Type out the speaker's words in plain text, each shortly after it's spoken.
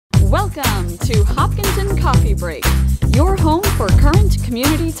Welcome to Hopkinton Coffee Break, your home for current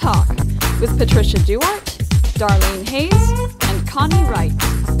community talk, with Patricia Duart, Darlene Hayes, and Connie Wright.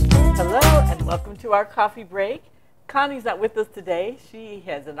 Hello, and welcome to our coffee break. Connie's not with us today. She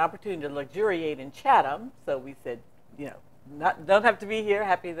has an opportunity to luxuriate in Chatham, so we said, don't have to be here.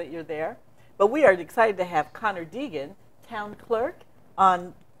 Happy that you're there. But we are excited to have Connor Degan, town clerk,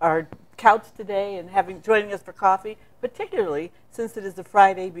 on our couch today and joining us for coffee, particularly since it is the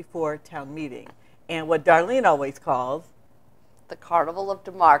Friday before town meeting. And what Darlene always calls the Carnival of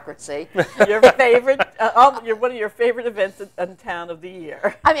Democracy. Your favorite, one of your favorite events in town of the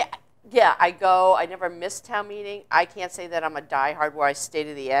year. I mean, yeah, I go. I never miss town meeting. I can't say that I'm a diehard where I stay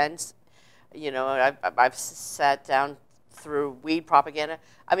to the end. You know, I've sat down through weed propaganda.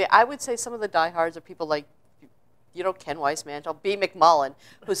 I mean, I would say some of the diehards are people like, Ken Weissmantel, B. McMullen,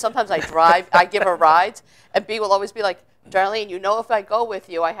 who sometimes I give her rides, and B will always be like, Darlene, if I go with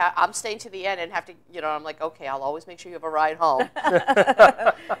you, I'm staying to the end and have to, I'm like, okay, I'll always make sure you have a ride home.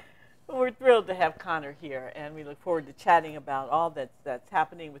 We're thrilled to have Connor here, and we look forward to chatting about all that's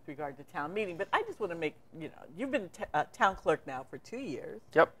happening with regard to town meeting. But I just want to make, you've been town clerk now for 2 years.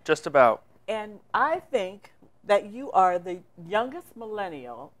 Yep, just about. And I think that you are the youngest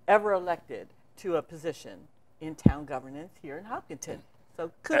millennial ever elected to a position in town governance here in Hopkinton.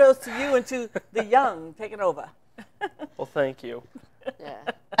 So kudos to you and to the young taking over. Well, thank you. Yeah.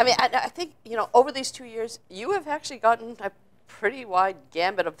 I mean, I think, over these 2 years, you have actually gotten a pretty wide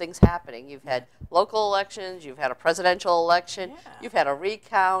gambit of things happening. You've had local elections, you've had a presidential election, you've had a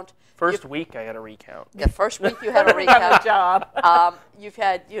recount. First week I had a recount. Yeah, first week you had a recount. Job. You've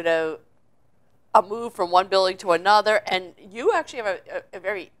had, a move from one building to another, and you actually have a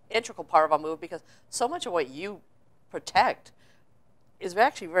very integral part of a move because so much of what you protect is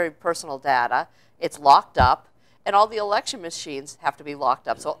actually very personal data. It's locked up, and all the election machines have to be locked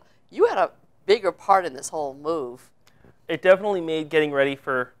up. So you had a bigger part in this whole move. It definitely made getting ready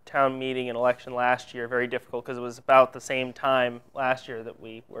for town meeting and election last year very difficult because it was about the same time last year that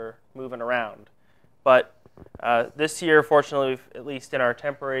we were moving around. But this year, fortunately, at least in our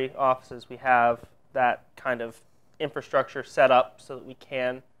temporary offices, we have that kind of infrastructure set up so that we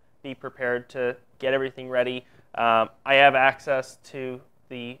can be prepared to get everything ready. I have access to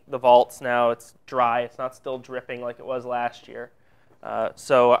the vaults now. It's dry. It's not still dripping like it was last year.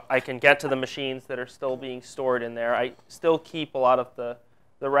 So I can get to the machines that are still being stored in there. I still keep a lot of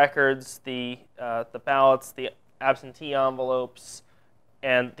the records, the ballots, the absentee envelopes,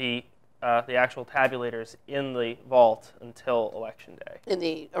 and the actual tabulators in the vault until Election Day. In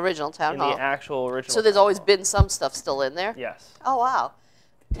the original town hall? In the actual original So there's always hall. been some stuff still in there? Yes. Oh, wow.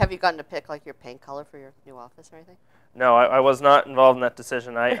 Have you gotten to pick, your paint color for your new office or anything? No, I was not involved in that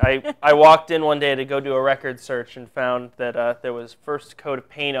decision. I walked in one day to go do a record search and found that there was first coat of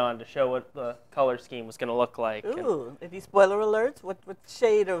paint on to show what the color scheme was going to look like. Ooh, any spoiler alerts? What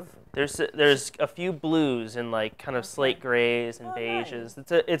shade of? There's a few blues and kind of slate grays and beiges.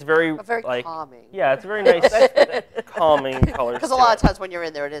 Nice. It's very calming. Yeah, it's a very nice calming color. Because a lot of times when you're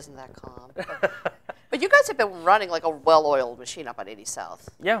in there, it isn't that calm. But you guys have been running like a well-oiled machine up on 80 South.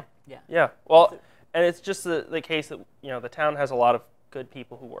 Yeah. Well. And it's just the case that, the town has a lot of good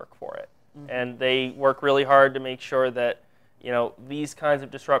people who work for it. Mm-hmm. And they work really hard to make sure that, these kinds of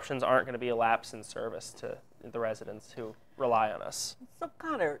disruptions aren't going to be a lapse in service to the residents who rely on us. So,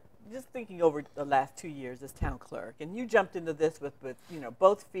 Connor, just thinking over the last 2 years as town clerk, and you jumped into this with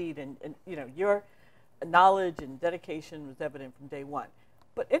both feet, and your knowledge and dedication was evident from day one.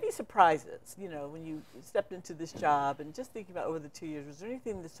 But any surprises, when you stepped into this job and just thinking about over the 2 years, was there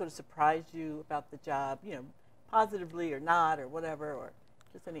anything that sort of surprised you about the job, positively or not or whatever, or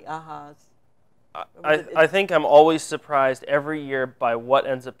just any ahas? I think I'm always surprised every year by what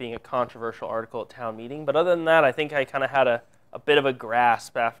ends up being a controversial article at town meeting. But other than that, I think I kind of had a bit of a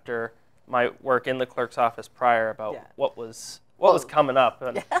grasp after my work in the clerk's office prior about what was coming up.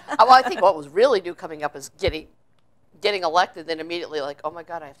 And well, I think what was really new coming up is getting elected, then immediately oh my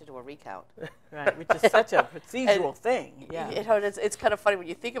God, I have to do a recount. Right, which is such a procedural thing. Yeah. It's kind of funny when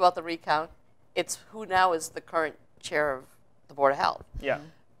you think about the recount. It's who now is the current chair of the Board of Health. Yeah.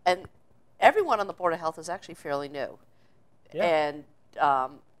 And everyone on the Board of Health is actually fairly new. Yeah.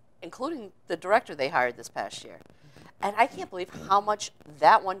 And including the director they hired this past year. And I can't believe how much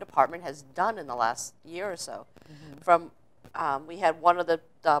that one department has done in the last year or so. Mm-hmm. We had one of the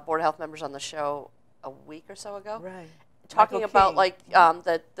Board of Health members on the show a week or so ago, right? Talking about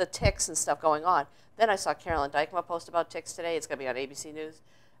the ticks and stuff going on. Then I saw Carolyn Dykema post about ticks today. It's going to be on ABC News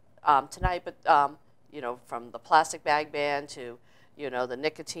tonight. But from the plastic bag ban to the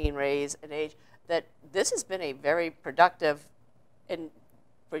nicotine raise and age, that this has been a very productive and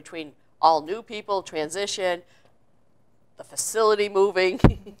between all new people, transition, the facility moving.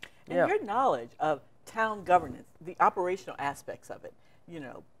 And your knowledge of town governance, the operational aspects of it,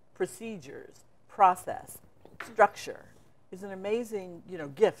 procedures, process, structure, is an amazing,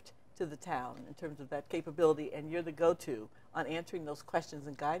 gift to the town in terms of that capability, and you're the go-to on answering those questions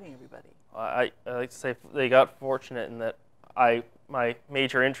and guiding everybody. I like to say they got fortunate in that my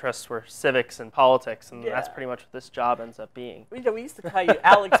major interests were civics and politics, and that's pretty much what this job ends up being. We used to call you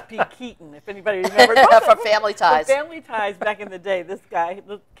Alex P. Keaton, if anybody remembers. From Family Ties. From Family Ties back in the day, this guy,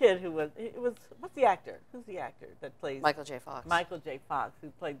 the kid who what's the actor? Who's the actor that plays? Michael J. Fox. Michael J. Fox, who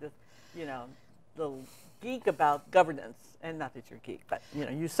played this, little geek about governance. And not that you're a geek, but,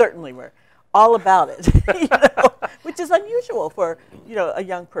 you certainly were all about it, which is unusual for, a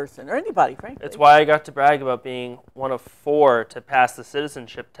young person or anybody, frankly. It's why I got to brag about being one of 4 to pass the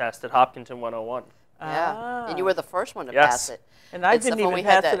citizenship test at Hopkinton 101. Yeah, and you were the first one to pass it. And I didn't even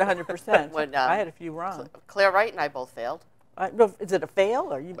pass it 100%. When, I had a few wrong. Claire Wright and I both failed. Is it a fail?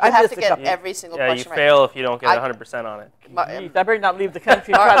 Or you have to get every single question right. Yeah, you fail if you don't get 100% on it. I better not leave the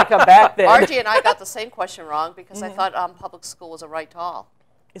country and try to come back then. Margie and I got the same question wrong because I thought public school was a right to all.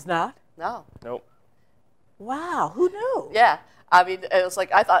 It's not? No. Nope. Wow, who knew? Yeah. I mean, it was like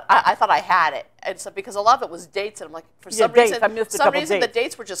I thought I had it, and so because a lot of it was dates, and I'm like, for some reason, the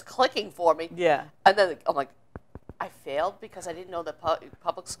dates were just clicking for me. Yeah. And then I'm like, I failed because I didn't know that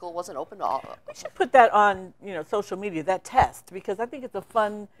public school wasn't open to all. We should put that on, social media, that test, because I think it's a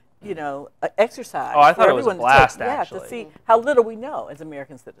fun, exercise. Oh, I thought it was a blast, actually. Yeah, to see how little we know as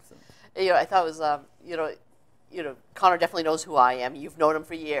American citizens. I thought it was, Connor definitely knows who I am. You've known him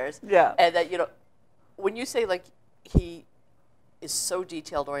for years. Yeah. And that, when you say like he is so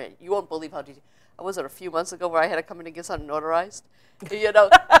detailed oriented, you won't believe how detailed. Was it a few months ago where I had to come in and get something notarized?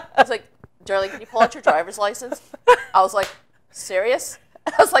 I was like, Darlene, can you pull out your driver's license? I was like, serious?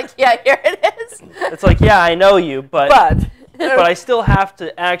 I was like, yeah, here it is. It's like, yeah, I know you, but I still have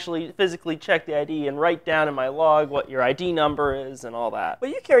to actually physically check the ID and write down in my log what your ID number is and all that.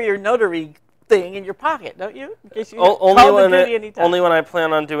 Well, you carry your notary thing in your pocket, don't you? In case you only when I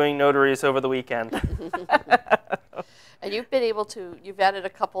plan on doing notaries over the weekend. And you've added a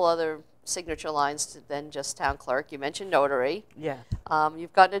couple other signature lines than just town clerk. You mentioned notary. Yeah.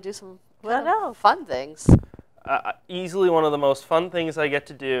 You've gotten to do some fun things. Easily one of the most fun things I get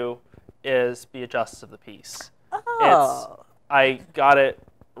to do is be a justice of the peace. Oh. I got it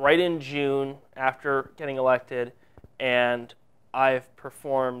right in June after getting elected, and I've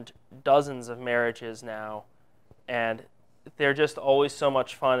performed dozens of marriages now, and they're just always so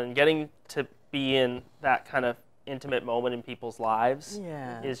much fun, and getting to be in that kind of intimate moment in people's lives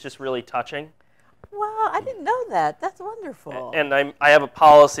is just really touching. Wow, I didn't know that. That's wonderful. And I have a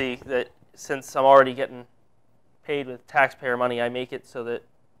policy that since I'm already getting paid with taxpayer money, I make it so that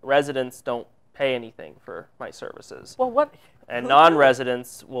residents don't pay anything for my services. Well, what? And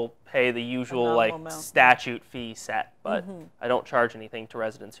non-residents will pay the usual statute fee set, but I don't charge anything to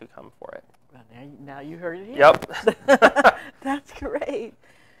residents who come for it. Well, now you heard it here. Yep. That's great.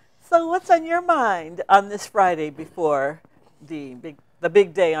 So what's on your mind on this Friday before the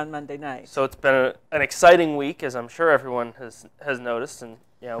big day on Monday night? So it's been an exciting week, as I'm sure everyone has noticed, and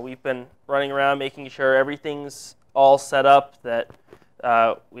we've been running around making sure everything's all set up, that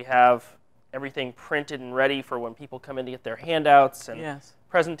we have everything printed and ready for when people come in to get their handouts, and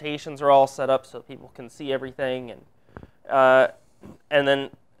presentations are all set up so people can see everything, and then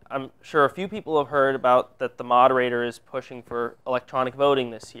I'm sure a few people have heard about that the moderator is pushing for electronic voting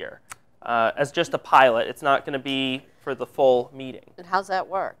this year as just a pilot. It's not going to be for the full meeting. And how's that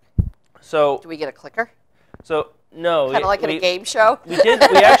work? So do we get a clicker? So no, kind of like in a game show. We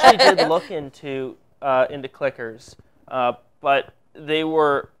actually did look into clickers, but they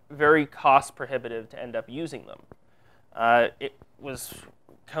were very cost prohibitive to end up using them. It was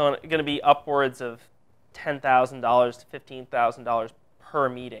going to be upwards of $10,000 to $15,000 per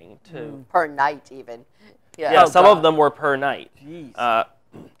meeting per night even. Yeah, some of them were per night.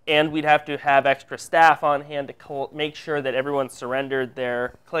 And we'd have to have extra staff on hand to make sure that everyone surrendered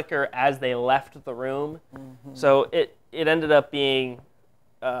their clicker as they left the room. So it ended up being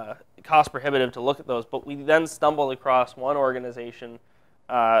cost prohibitive to look at those. But we then stumbled across one organization.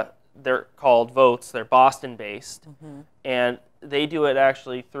 They're called Votes. They're Boston-based. And they do it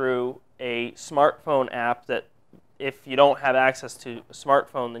actually through a smartphone app that if you don't have access to a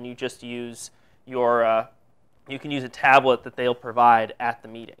smartphone, then you just use your, you can use a tablet that they'll provide at the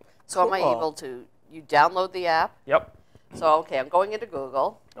meeting. So am I able to, you download the app? Yep. So, okay, I'm going into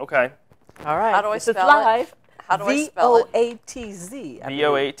Google. Okay. All right. How do I spell it? How do I spell it? V-O-A-T-Z.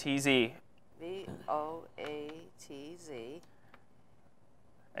 V-O-A-T-Z. V-O-A-T-Z.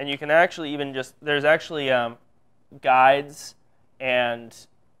 And you can actually even just, there's actually guides and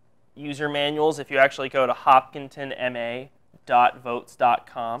user manuals if you actually go to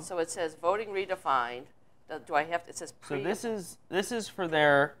hopkintonma.votes.com. So it says voting redefined. Do I have to, it says So pre? this is for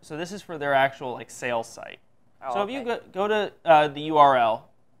their actual like sales site. Oh, so okay. if you go to the URL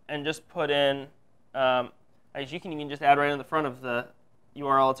and just put in, as you can even just add right in the front of the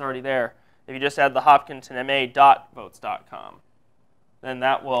URL, it's already there. If you just add the hopkintonma.votes.com, then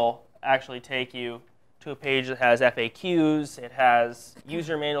that will actually take you to a page that has FAQs. It has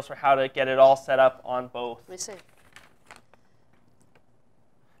user manuals for how to get it all set up on both. Let me see.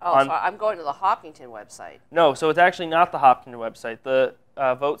 Oh, so I'm going to the Hopkinton website. No, so it's actually not the Hopkinton website. The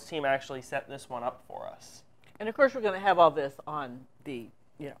Votes team actually set this one up for us. And of course, we're going to have all this on the,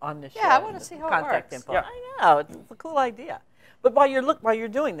 on the show. Yeah, I want to see how it contact works. info. Yeah. I know, it's a cool idea. But while you're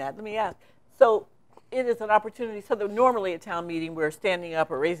doing that, let me ask. So it is an opportunity. So that normally at town meeting, we're standing up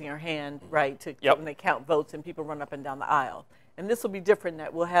or raising our hand, right, to when they count votes and people run up and down the aisle. And this will be different.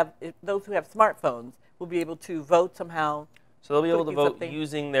 That we'll have those who have smartphones will be able to vote somehow. So they'll be able to vote something.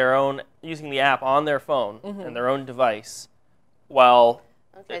 using the app on their phone and their own device, while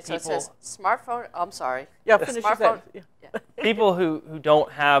Okay, so it says smartphone. Oh, I'm sorry. Yeah, finish your smartphone. sentence. Yeah. people who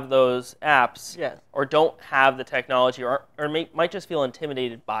don't have those apps Yes. or don't have the technology or might just feel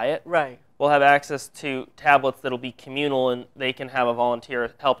intimidated by it, Right. will have access to tablets that'll be communal, and they can have a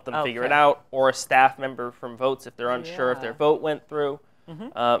volunteer help them figure it Okay. out, or a staff member from Votes if they're unsure if their Yeah. vote went through.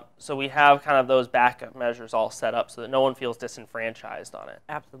 So we have kind of those backup measures all set up so that no one feels disenfranchised on it.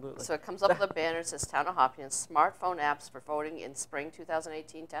 Absolutely. So it comes up with a banner that says Town of Hopkinton, smartphone apps for voting in spring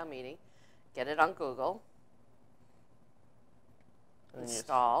 2018 town meeting. Get it on Google. And you-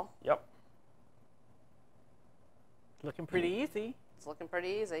 Install. Yep. Looking pretty easy. It's looking pretty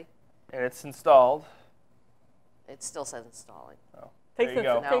easy. And it's installed. It still says installing. Oh, Takes there you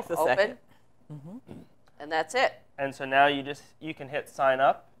go. Now Takes a open. second. And that's it. And so now you can hit sign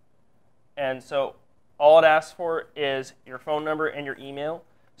up. And so all it asks for is your phone number and your email.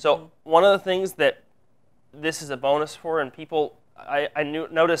 So one of the things that this is a bonus for, and people, I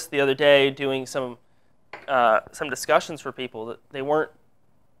noticed the other day doing some discussions for people that they weren't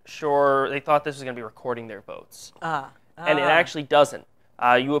sure, they thought this was going to be recording their votes. And it actually doesn't.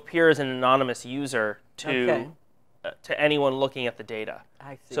 You appear as an anonymous user to anyone looking at the data.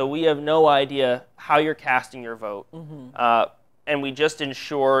 I see. So we have no idea how you're casting your vote. And we just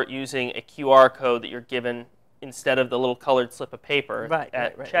ensure using a QR code that you're given instead of the little colored slip of paper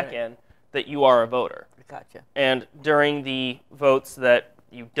at check-in that you are a voter. Gotcha. And during the votes that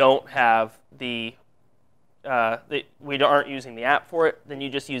you don't have we aren't using the app for it, then you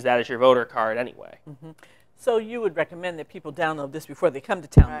just use that as your voter card anyway. So you would recommend that people download this before they come to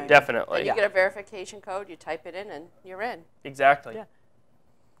town Right. meeting? Definitely. And you get a verification code, you type it in, and you're in. Exactly. Yeah.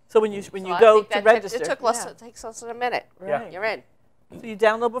 So when you So when you I go think to that register, it takes less than a minute. Right. You're in. So you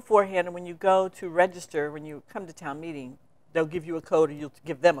download beforehand, and when you go to register, when you come to town meeting, they'll give you a code, or you'll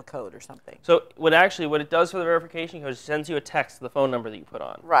give them a code or something. So what it does for the verification code is it sends you a text to the phone number that you put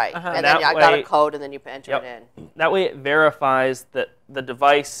on. Right. Uh-huh. And And then that I got a way- code, and then you enter it in. That way it verifies that the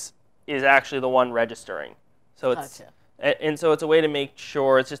device is actually the one registering. So it's Gotcha. and so it's a way to make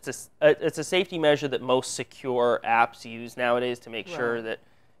sure it's just it's a safety measure that most secure apps use nowadays to make sure Right. that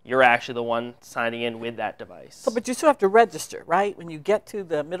you're actually the one signing in with that device. So, but you still have to register, right? When you get to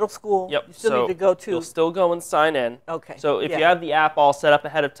the middle school, Yep. you still so need to go to. You'll still go and sign in. Okay. So if yeah. you have the app all set up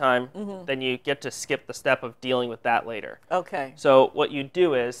ahead of time, then you get to skip the step of dealing with that later. Okay. So what you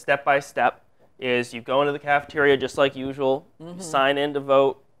do is, step by step, is you go into the cafeteria just like usual, you sign in to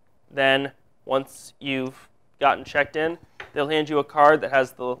vote, then once you've gotten checked in, they'll hand you a card that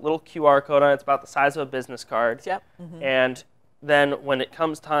has the little QR code on it. It's about the size of a business card. Yep. And then when it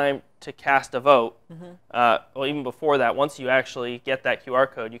comes time to cast a vote, well, even before that, once you actually get that QR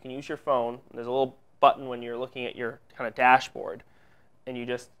code, you can use your phone. There's a little button when you're looking at your kind of dashboard, and you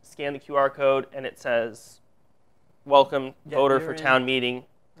just scan the QR code, and it says, "Welcome, Yeah, voter you're for in. town meeting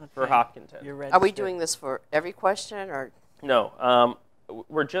for Okay. Hopkinton." You're Are we registered. doing this for every question, or? No,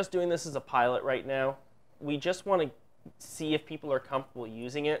 we're just doing this as a pilot right now. We just want to see if people are comfortable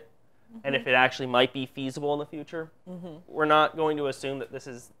using it and if it actually might be feasible in the future. We're not going to assume that this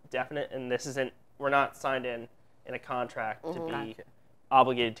is definite, and we're not signed in a contract to be Gotcha.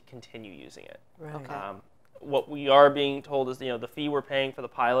 obligated to continue using it. Right. Okay. What we are being told is, the fee we're paying for the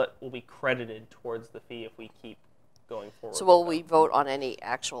pilot will be credited towards the fee if we keep going forward. So will with we it. vote on any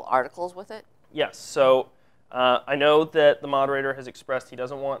actual articles with it? Yes. So I know that the moderator has expressed he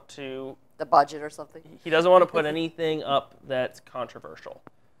doesn't want to The budget or something? He doesn't want to put anything up that's controversial.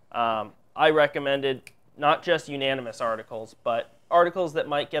 I recommended not just unanimous articles, but articles that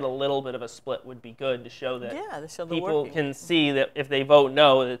might get a little bit of a split would be good to show that to show the people working. can see that if they vote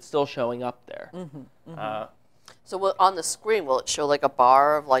no, it's still showing up there. So on the screen, will it show like a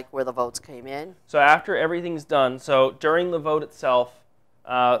bar of like where the votes came in? So after everything's done, so during the vote itself,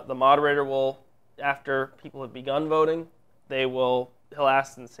 the moderator will, after people have begun voting, he'll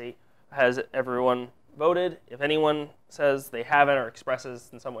ask and see, has everyone voted? If anyone says they haven't or expresses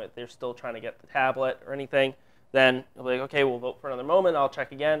in some way that they're still trying to get the tablet or anything, then he'll be like, okay, we'll vote for another moment. I'll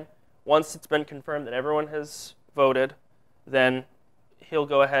check again. Once it's been confirmed that everyone has voted, then he'll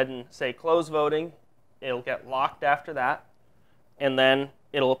go ahead and say close voting. It'll get locked after that, and then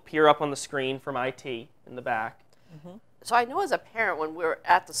it'll appear up on the screen from IT in the back. So I know as a parent, when we're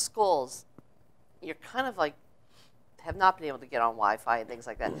at the schools, you're kind of like have not been able to get on Wi-Fi and things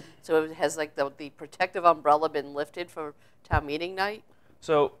like that. So has like the protective umbrella been lifted for town meeting night?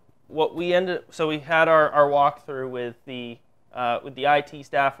 So we had our walkthrough with the IT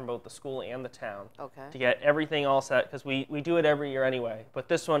staff from both the school and the town to get everything all set, because we do it every year anyway. But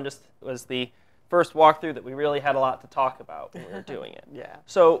this one just was the first walkthrough that we really had a lot to talk about when we were doing it.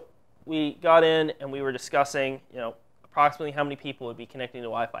 So we got in and we were discussing, approximately how many people would be connecting to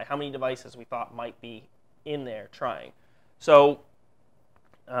Wi-Fi, how many devices we thought might be in there trying. So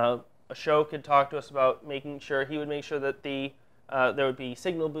Ashok could talk to us about he would make sure that there would be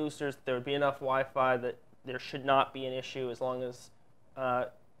signal boosters, that there would be enough Wi-Fi, that there should not be an issue as long as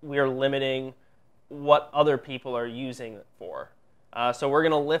we are limiting what other people are using it for. So we're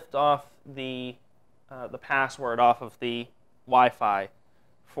going to lift off the password off of the Wi-Fi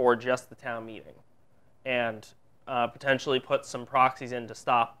for just the town meeting, and potentially put some proxies in to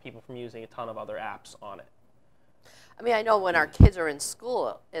stop people from using a ton of other apps on it. I mean, I know when our kids are in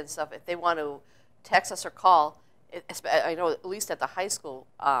school and stuff, if they want to text us or call, I know at least at the high school,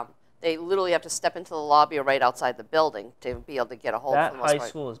 they literally have to step into the lobby or right outside the building to be able to get a hold of them. That high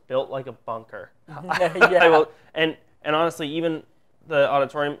school is built like a bunker. And honestly, even the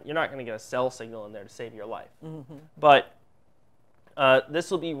auditorium, you're not going to get a cell signal in there to save your life. But this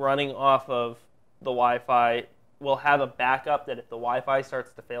will be running off of the Wi-Fi. We'll have a backup that if the Wi-Fi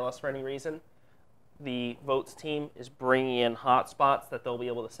starts to fail us for any reason, the votes team is bringing in hotspots that they'll be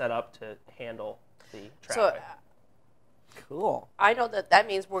able to set up to handle the traffic. So, cool. I know that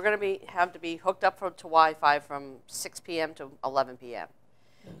means we're going to have to be hooked up to Wi-Fi from 6 p.m. to 11 p.m.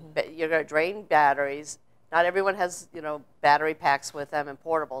 But you're going to drain batteries. Not everyone has, battery packs with them and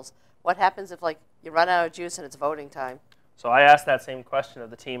portables. What happens if, like, you run out of juice and it's voting time? So I asked that same question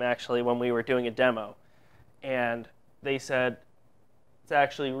of the team, actually, when we were doing a demo. And they said it's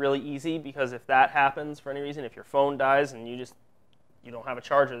actually really easy, because if that happens for any reason, if your phone dies and you don't have a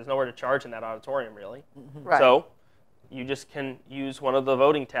charger, there's nowhere to charge in that auditorium, really. Right. So you just can use one of the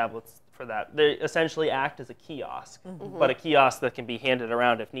voting tablets for that. They essentially act as a kiosk, but a kiosk that can be handed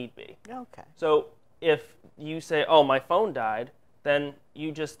around if need be. Okay. So if you say, oh, my phone died, then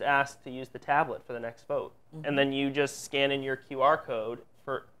you just ask to use the tablet for the next vote. And then you just scan in your QR code.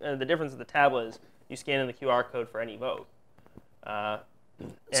 And the difference with the tablet is you scan in the QR code for any vote.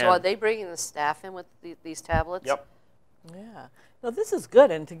 So are they bringing the staff in with these tablets? Yep. Yeah. No, this is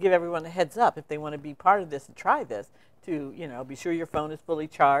good, and to give everyone a heads up if they want to be part of this and try this, to be sure your phone is fully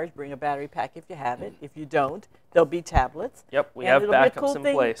charged. Bring a battery pack if you have it. If you don't, there'll be tablets. Yep, we have backups in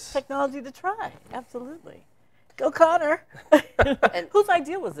place. Technology to try. Absolutely. Go Connor. And whose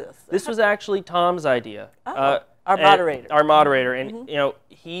idea was this? This was actually Tom's idea. Our moderator. Our moderator, and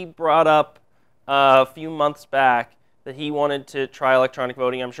he brought up a few months back that he wanted to try electronic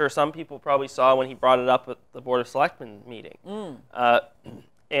voting. I'm sure some people probably saw when he brought it up at the Board of Selectmen meeting.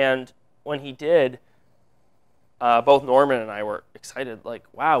 And when he did, both Norman and I were excited. Like,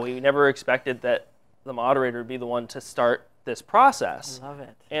 wow, we never expected that the moderator would be the one to start this process. I love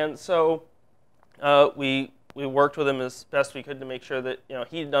it. And so we worked with him as best we could to make sure that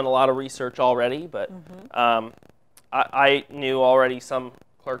he'd done a lot of research already, but I knew already some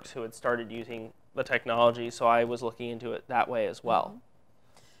clerks who had started using the technology, so I was looking into it that way as well.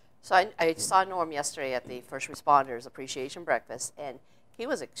 So I saw Norm yesterday at the First Responders Appreciation Breakfast, and he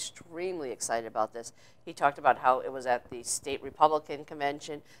was extremely excited about this. He talked about how it was at the State Republican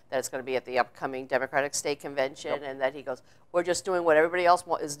Convention, that it's going to be at the upcoming Democratic State Convention, and that he goes, we're just doing what everybody else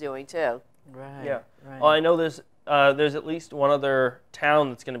is doing too. Right. Yeah. Right. Well, I know there's at least one other town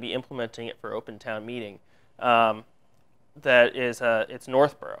that's going to be implementing it for open town meeting. That is, it's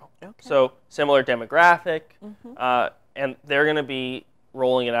Northborough. Okay. So similar demographic, and they're going to be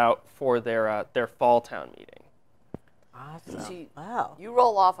rolling it out for their fall town meeting. Awesome. So Wow. you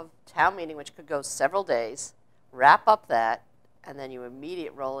roll off of town meeting, which could go several days, wrap up that, and then you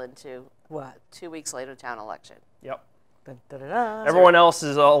immediately roll into What? 2 weeks later town election. Yep. Dun, dun, dun, dun. Everyone else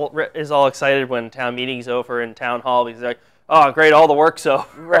is all excited when town meeting's over in town hall because they're like, oh, great, all the work's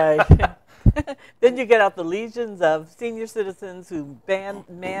over. Right. Then you get out the legions of senior citizens who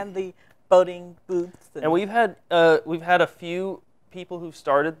man the voting booths. And we've had a few people who've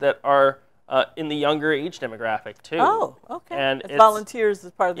started that are in the younger age demographic too. Oh, okay. And it's volunteers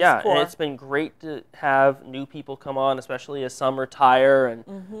as part of the core. and it's been great to have new people come on, especially as some retire,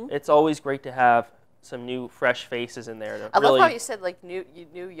 and it's always great to have some new, fresh faces in there. I love how you said like new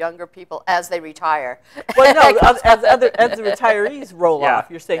younger people as they retire. Well, no, as the retirees roll Yeah. off,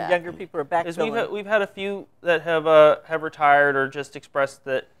 you're saying younger people are back. We've had a few that have retired or just expressed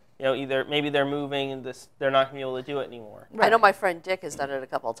that either maybe they're moving and they're not going to be able to do it anymore. Right. I know my friend Dick has done it a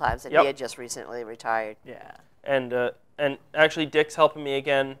couple of times, and Yep. he had just recently retired. Yeah. And actually Dick's helping me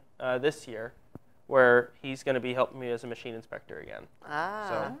again this year, where he's going to be helping me as a machine inspector again.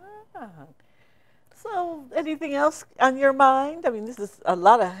 Ah. So, anything else on your mind? I mean, this is a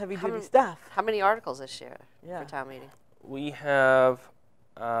lot of heavy-duty stuff. How many articles this year Yeah. for town meeting? We have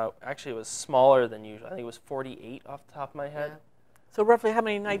actually it was smaller than usual. I think it was 48 off the top of my head. So, roughly how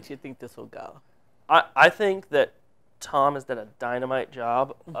many nights do you think this will go? I think that Tom has done a dynamite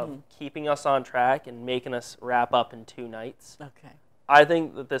job of keeping us on track and making us wrap up in 2 nights. Okay. I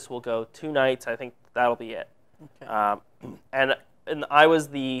think that this will go 2 nights. I think that'll be it. Okay. And I was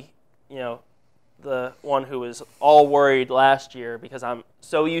the one who was all worried last year because I'm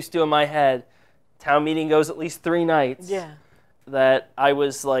so used to in my head, town meeting goes at least 3 nights. Yeah. That I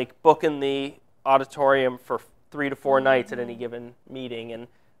was like booking the auditorium for 3 to 4 nights at any given meeting, and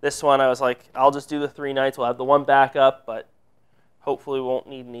this one I was like, I'll just do the 3 nights. We'll have the one backup, but hopefully we won't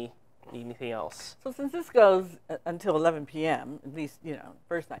need anything else. So, since this goes until 11 p.m., at least,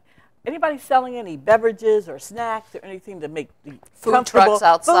 first night, anybody selling any beverages or snacks or anything to make the Food comfortable? trucks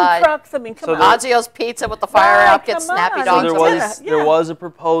outside. Food trucks, I mean, come on. Anzio's Pizza with the fire out, get come Snappy on. Dogs. So Dogs. there was a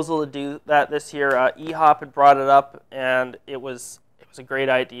proposal to do that this year. EHOP had brought it up, and it was a great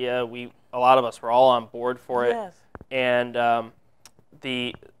idea. A lot of us were all on board for it. Yes. And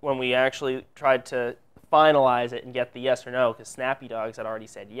when we actually tried to finalize it and get the yes or no, because Snappy Dogs had already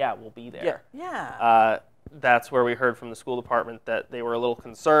said, yeah, we'll be there. Yeah. That's where we heard from the school department that they were a little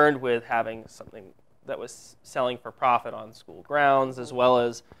concerned with having something that was selling for profit on school grounds, as well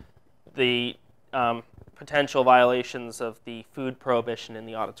as the potential violations of the food prohibition in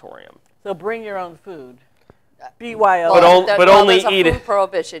the auditorium. So bring your own food. BYO. But only there's a eat food it.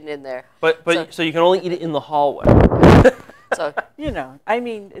 prohibition in there. So you can only eat it in the hallway. So I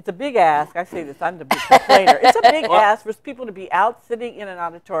mean, it's a big ask. I say this, I'm the big complainer. It's a big ask for people to be out sitting in an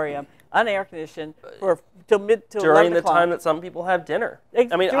auditorium, unair conditioned, till during 11 the o'clock. time that some people have dinner. I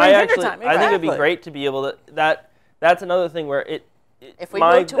mean, During dinner time, I think it'd be exactly. great to be able to. That's another thing where if we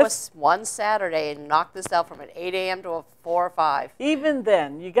move to one Saturday and knock this out from an 8 a.m. to a 4 or 5. Even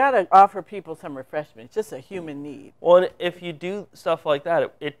then, you got to offer people some refreshment. It's just a human need. Well, and if you do stuff like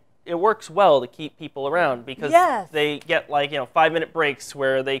that, it works well to keep people around because they get 5-minute breaks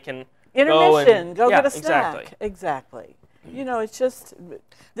where they can intermission, go get a snack. Exactly. Exactly. It's just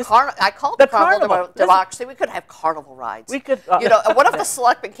I called the carnival democracy. We could have carnival rides. We could. What if the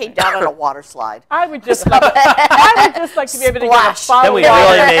selectmen came down on a water slide? I would just love it. I would just like to be able to get a bottle Then we of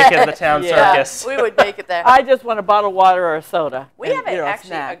water. really make it the town circus. We would make it there. I just want a bottle of water or a soda. We have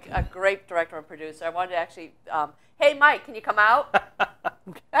a great director and producer. I wanted to actually, hey, Mike, can you come out?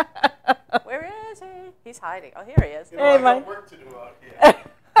 Where is he? He's hiding. Oh, here he is. Hey, I Mike. got work to do out here.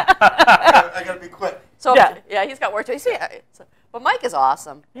 I got to be quick. So he's got work to do. But Mike is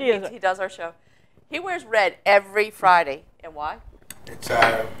awesome. He does our show. He wears red every Friday. And why? It's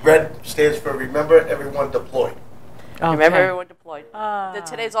red stands for Remember Everyone Deployed. Remember everyone deployed.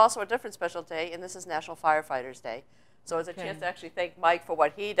 Today's also a different special day, and this is National Firefighters Day. So it's a chance to actually thank Mike for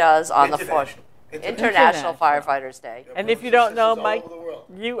what he does on the front. International Firefighters Day. And if you don't know, Mike,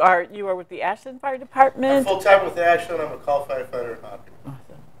 you are with the Ashland Fire Department. I'm full-time with Ashland. I'm a call firefighter in Hopkinton.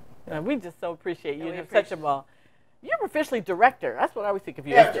 Awesome. We just so appreciate you. You have such a ball. You're officially director. That's what I always think of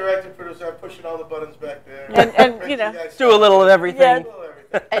you. Yeah, director, producer. I'm pushing all the buttons back there. And do a little of everything.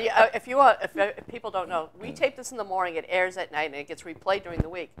 Yeah. And if people don't know, we tape this in the morning. It airs at night, and it gets replayed during the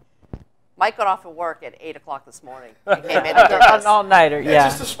week. Mike got off of work at 8 o'clock this morning and came in and did this. An all-nighter, Yeah,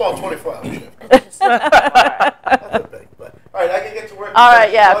 it's just a small 24-hour shift. Nothing big, but all right, I can get to work. All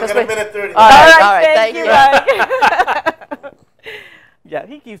right, yeah. I got a minute 30. All right, thank you. Mike. Yeah,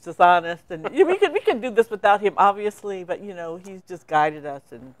 he keeps us honest, and we could do this without him, obviously, but he's just guided us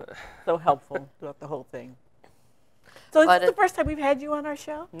and so helpful throughout the whole thing. So is this the first time we've had you on our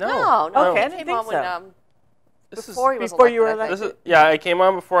show? No. Okay, I He didn't came think on so. before he was before you were elected. elected. I came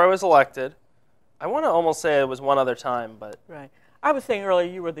on before I was elected. I want to almost say it was one other time, but Right. I was saying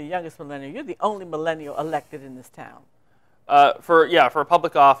earlier you were the youngest millennial. You're the only millennial elected in this town. for a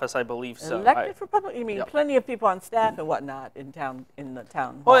public office, I believe so. Elected for public? You mean Yep. plenty of people on staff and whatnot in the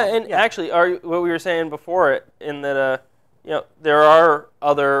town Well, hall. and Yeah. actually, what we were saying before it, in that there are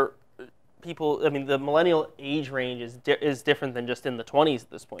other people. I mean, the millennial age range is different than just in the 20s at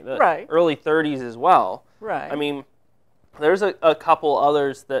this point. The Right. Early 30s as well. Right. I mean, there's a couple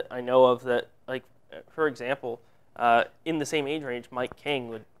others that I know of that, like, for example, in the same age range, Mike King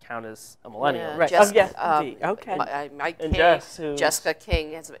would count as a millennial. Yeah, Right. Jessica, yes, indeed. Okay. Mike And King, Jessica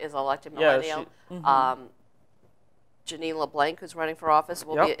King is elected Yeah, millennial. Mm-hmm. Janine LeBlanc, who's running for office,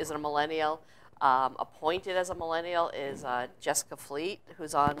 Yep. is a millennial. Appointed as a millennial is Jessica Fleet,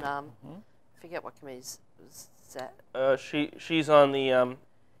 who's on, I forget what committee's that. She's on the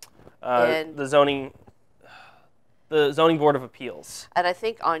And- the zoning board of appeals. And I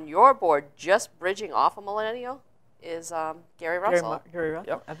think on your board, just bridging off a millennial is Gary Russell. Gary Russell.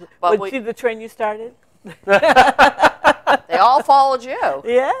 Yep. Absolutely. But Was she the train you started? They all followed you.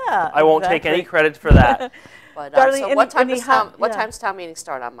 Yeah. I won't take any credit for that. But Darlene, so what time any does hot- what yeah. time's town meeting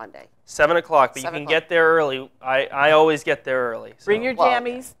start on Monday? 7 o'clock, but 7 you can o'clock. get there early. I always get there early. So. Bring your Well,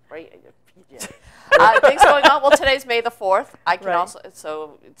 jammies. Right. Things going on. Well, today's May the 4th. I can Right. also,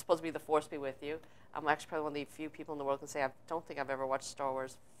 so it's supposed to be the Force be with you. I'm actually probably one of the few people in the world who can say I don't think I've ever watched Star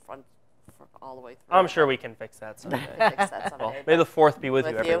Wars all the way through. I'm sure we can fix that someday. Fix that someday. Well, may the 4th be with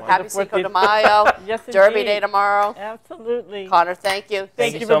you, With you. everyone. Happy The 4th Cinco be- de Mayo. Yes, Derby indeed. Day tomorrow. Absolutely. Connor, thank you.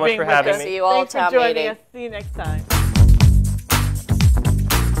 Thank you so much being for with having us. me. See you all Thanks at town for joining meeting. us. See you next time.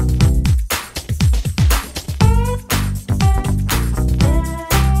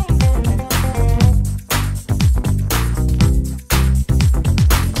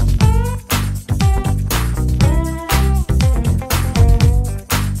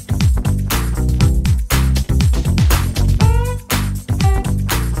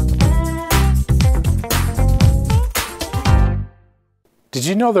 Did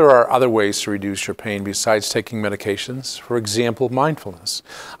you know there are other ways to reduce your pain besides taking medications? For example, mindfulness.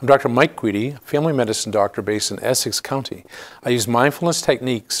 I'm Dr. Mike Guidi, a family medicine doctor based in Essex County. I use mindfulness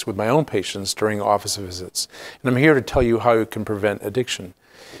techniques with my own patients during office visits, and I'm here to tell you how you can prevent addiction.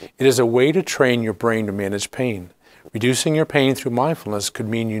 It is a way to train your brain to manage pain. Reducing your pain through mindfulness could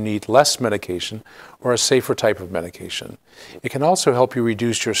mean you need less medication or a safer type of medication. It can also help you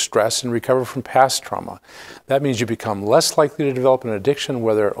reduce your stress and recover from past trauma. That means you become less likely to develop an addiction,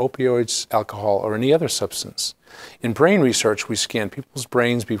 whether opioids, alcohol, or any other substance. In brain research, we scan people's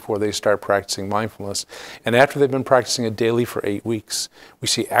brains before they start practicing mindfulness, and after they've been practicing it daily for 8 weeks. We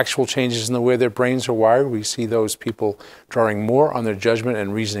see actual changes in the way their brains are wired. We see those people drawing more on their judgment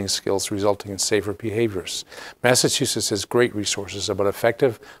and reasoning skills, resulting in safer behaviors. Massachusetts has great resources about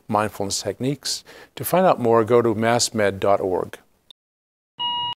effective mindfulness techniques. To find out more, go to massmed.org.